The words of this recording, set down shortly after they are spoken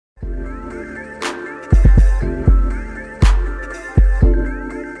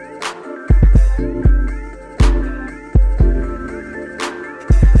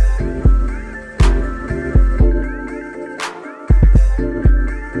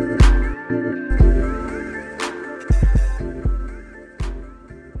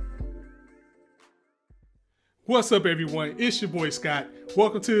What's up, everyone? It's your boy Scott.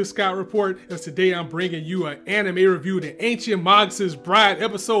 Welcome to the Scott Report, as today I'm bringing you an anime review, The Ancient Magus Bride,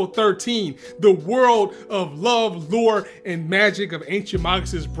 episode 13. The world of love, lore, and magic of Ancient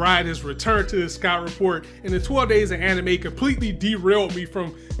Magus Bride has returned to the Scott Report, and the 12 days of anime completely derailed me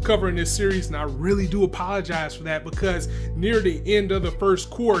from covering this series, and I really do apologize for that, because near the end of the first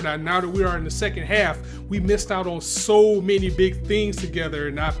quarter, now that we are in the second half, we missed out on so many big things together,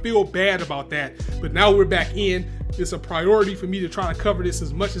 and I feel bad about that. But now we're back in. It's a priority for me to try to cover this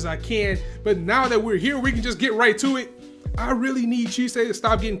as much as I can, but now that we're here, we can just get right to it. I really need Chise to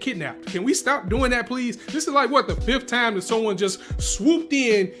stop getting kidnapped. Can we stop doing that, please? This is like, what, the 5th time that someone just swooped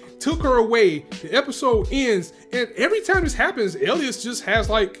in, took her away, the episode ends, and every time this happens, Elias just has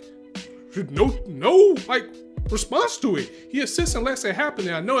like no response to it. He assists and lets it happen,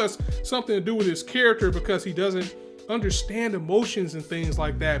 and I know that's something to do with his character because he doesn't understand emotions and things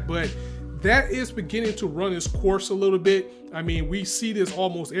like that, but that is beginning to run its course a little bit. I mean, we see this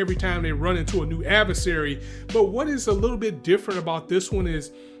almost every time they run into a new adversary, but what is a little bit different about this one is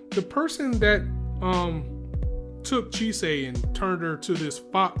the person that took Chise and turned her to this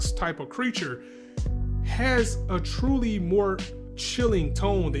fox type of creature has a truly more chilling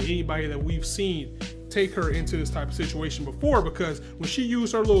tone than anybody that we've seen take her into this type of situation before, because when she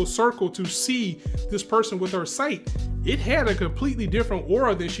used her little circle to see this person with her sight, it had a completely different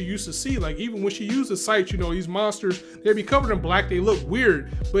aura than she used to see. Like, even when she used the sight, you know, these monsters, they'd be covered in black, they look weird,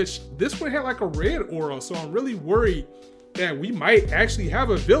 but this one had like a red aura, so I'm really worried that we might actually have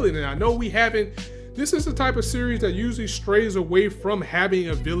a villain. And I know we haven't. This is the type of series that usually strays away from having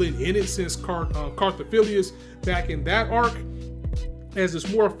a villain in it since Carthophilius back in that arc, as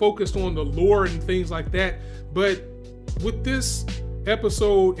it's more focused on the lore and things like that. But with this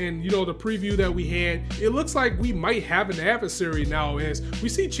episode and, you know, the preview that we had, it looks like we might have an adversary now, as we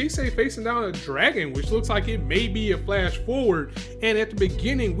see Chise facing down a dragon, which looks like it may be a flash forward. And at the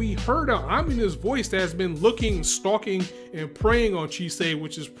beginning, we heard an ominous voice that has been looking, stalking, and preying on Chise,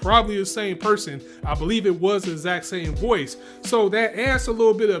 which is probably the same person. I believe it was the exact same voice. So that adds a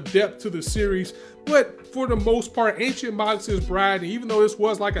little bit of depth to the series. But for the most part, Ancient Magus Bride, and even though this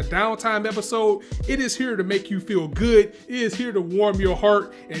was like a downtime episode, it is here to make you feel good. It is here to warm your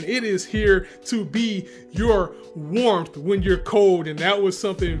heart, and it is here to be your warmth when you're cold. And that was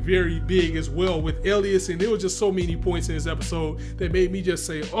something very big as well with Elias, and there was just so many points in this episode that made me just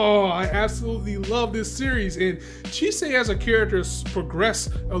say, oh, I absolutely love this series. And Chise as a character has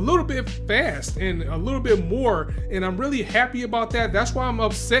progressed a little bit fast and a little bit more, and I'm really happy about that. That's why I'm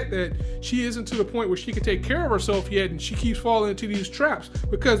upset that she isn't to the point where she can take care of herself yet, and she keeps falling into these traps.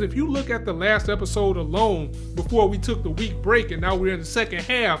 Because if you look at the last episode alone, before we took the week break and now we're in the second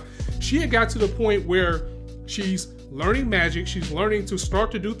half, she had got to the point where she's learning magic, she's learning to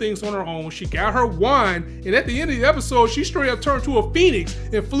start to do things on her own. She got her wand, and at the end of the episode, she straight up turned to a phoenix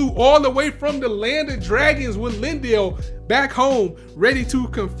and flew all the way from the land of dragons with Lindale back home, ready to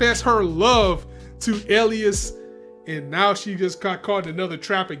confess her love to Elias. And now she just got caught in another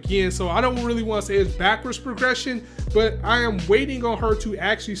trap again. So I don't really want to say it's backwards progression, but I am waiting on her to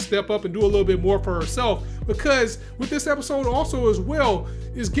actually step up and do a little bit more for herself, because with this episode also as well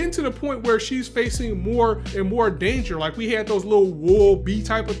is getting to the point where she's facing more and more danger. Like, we had those little wool bee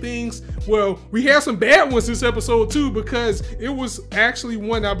type of things. Well, we had some bad ones this episode too, because it was actually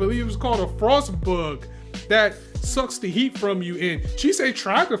one, I believe it was called a frost bug, that sucks the heat from you. And Chise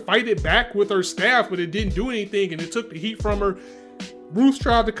tried to fight it back with her staff, but it didn't do anything, and it took the heat from her. Bruce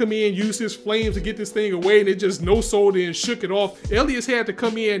tried to come in, use his flames to get this thing away, and it just no-sold it and shook it off. Elias had to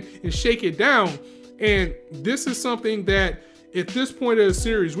come in and shake it down. And this is something that at this point of the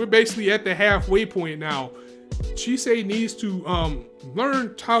series, we're basically at the halfway point now. Chise needs to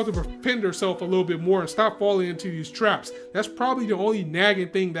learn how to defend herself a little bit more and stop falling into these traps. That's probably the only nagging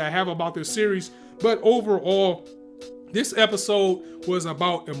thing that I have about this series. But overall, this episode was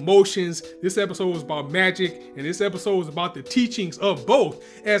about emotions, this episode was about magic, and this episode was about the teachings of both.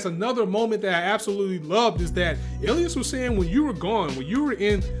 As another moment that I absolutely loved is that Elias was saying, when you were gone, when you were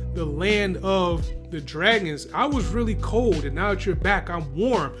in the land of the dragons, I was really cold, and now that you're back, I'm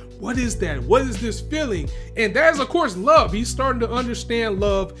warm. What is that? What is this feeling? And that is, of course, love. He's starting to understand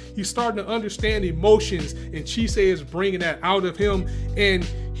love. He's starting to understand emotions, and Chise is bringing that out of him, and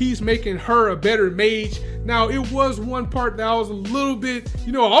he's making her a better mage. Now, it was one part that I was a little bit,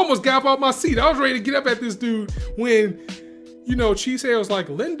 you know, I almost got up off my seat. I was ready to get up at this dude when you know, Chise was like,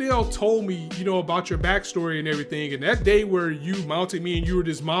 Lindell told me, you know, about your backstory and everything. And that day where you mounted me and you were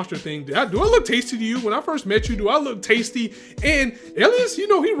this monster thing, do I look tasty to you? When I first met you, do I look tasty? And Elias, you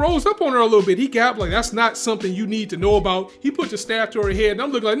know, he rose up on her a little bit. He gapped like, that's not something you need to know about. He put the staff to her head. And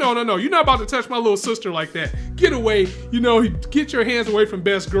I'm looking like, no, you're not about to touch my little sister like that. Get away, you know, get your hands away from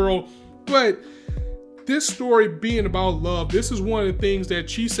best girl. But this story being about love, this is one of the things that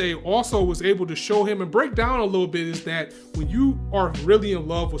Chise also was able to show him and break down a little bit, is that when you are really in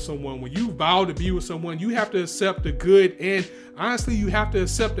love with someone, when you vow to be with someone, you have to accept the good, and honestly, you have to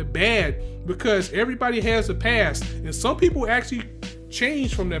accept the bad, because everybody has a past, and some people actually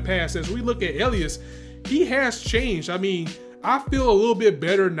change from their past. As we look at Elias, he has changed. I mean, I feel a little bit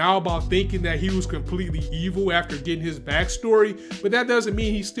better now about thinking that he was completely evil after getting his backstory, but that doesn't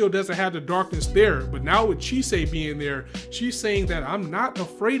mean he still doesn't have the darkness there. But now with Chise being there, she's saying that I'm not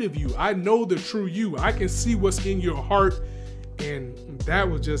afraid of you. I know the true you. I can see what's in your heart. And that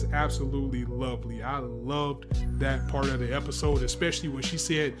was just absolutely lovely. I loved that part of the episode, especially when she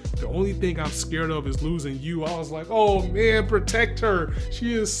said, the only thing I'm scared of is losing you. I was like, oh man, protect her.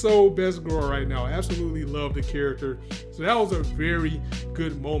 She is so best girl right now. I absolutely love the character. So that was a very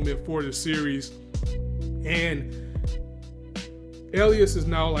good moment for the series. And Elias is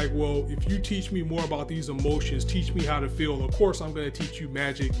now like, well, if you teach me more about these emotions, teach me how to feel, of course I'm going to teach you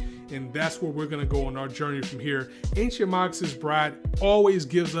magic. And that's where we're going to go on our journey from here. Ancient Magus Bride always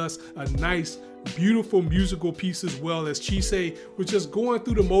gives us a nice, beautiful musical piece, as well as Chise was just going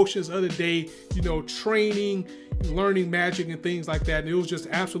through the motions of the day, you know, training, learning magic and things like that. And it was just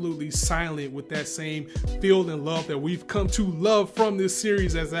absolutely silent with that same feel and love that we've come to love from this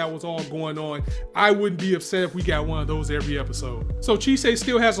series as that was all going on. I wouldn't be upset if we got one of those every episode. So Chise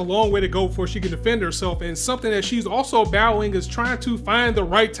still has a long way to go before she can defend herself, and something that she's also battling is trying to find the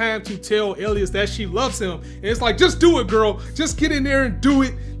right time to tell Elias that she loves him. And it's like, just do it, girl. Just get in there and do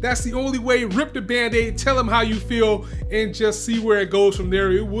it. That's the only way. Rip the band-aid, tell him how you feel, and just see where it goes from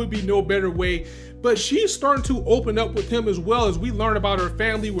there. It would be no better way. But she's starting to open up with him as well, as we learn about her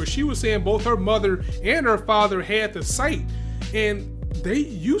family, where she was saying both her mother and her father had the sight. And they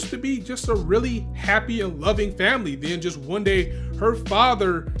used to be just a really happy and loving family. Then just one day, her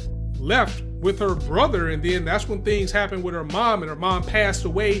father left with her brother, and then that's when things happened with her mom, and her mom passed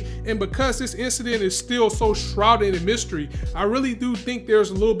away. And because this incident is still so shrouded in mystery, I really do think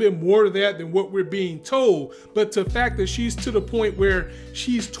there's a little bit more to that than what we're being told. But the fact that she's to the point where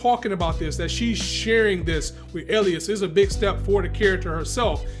she's talking about this, that she's sharing this with Elias, is a big step for the character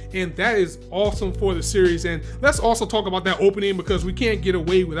herself, and that is awesome for the series. And let's also talk about that opening, because we can't get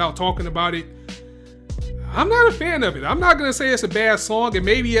away without talking about it. I'm not a fan of it. I'm not gonna say it's a bad song, and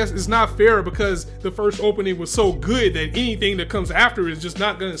maybe it's not fair because the first opening was so good that anything that comes after is just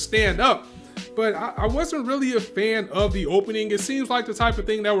not gonna stand up. But I wasn't really a fan of the opening. It seems like the type of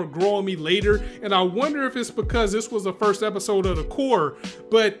thing that would grow on me later, and I wonder if it's because this was the first episode of the core.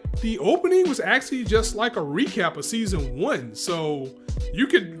 But the opening was actually just like a recap of season 1, so you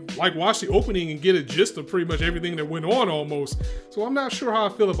could like watch the opening and get a gist of pretty much everything that went on almost. So I'm not sure how I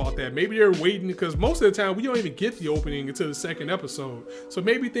feel about that. Maybe they're waiting, because most of the time we don't even get the opening until the second episode. So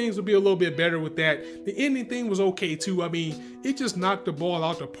maybe things will be a little bit better with that. The ending thing was okay too. I mean, it just knocked the ball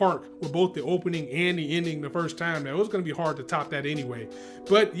out the park with both the opening and the ending the first time. Now, it was going to be hard to top that anyway.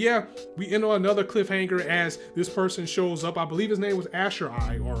 But yeah, we end on another cliffhanger as this person shows up. I believe his name was Asher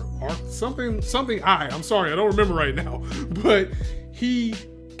Eye or something Eye. I'm sorry, I don't remember right now. But he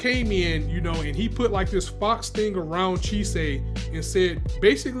came in, you know, and he put like this fox thing around Chise and said,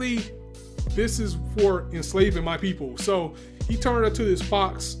 basically, this is for enslaving my people. So he turned her to this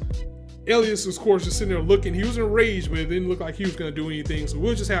fox. Elias, of course, just sitting there looking. He was enraged, but it didn't look like he was going to do anything. So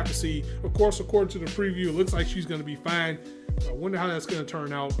we'll just have to see. Of course, according to the preview, it looks like she's going to be fine. I wonder how that's going to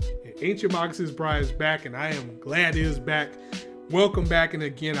turn out. And Ancient Magus Bride is back, and I am glad it is back. Welcome back, and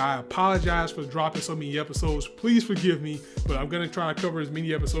again, I apologize for dropping so many episodes. Please forgive me, but I'm going to try to cover as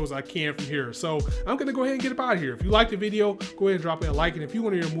many episodes as I can from here. So I'm going to go ahead and get up out of here. If you liked the video, go ahead and drop a like, and if you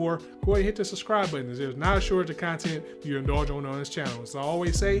want to hear more, go ahead and hit the subscribe button. There's not a shortage of content you indulge on this channel. As I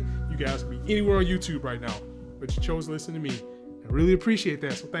always say, you guys can be anywhere on YouTube right now, but you chose to listen to me. I really appreciate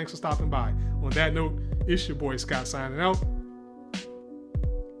that, so thanks for stopping by. On that note, it's your boy Scott signing out.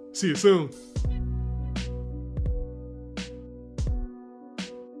 See you soon.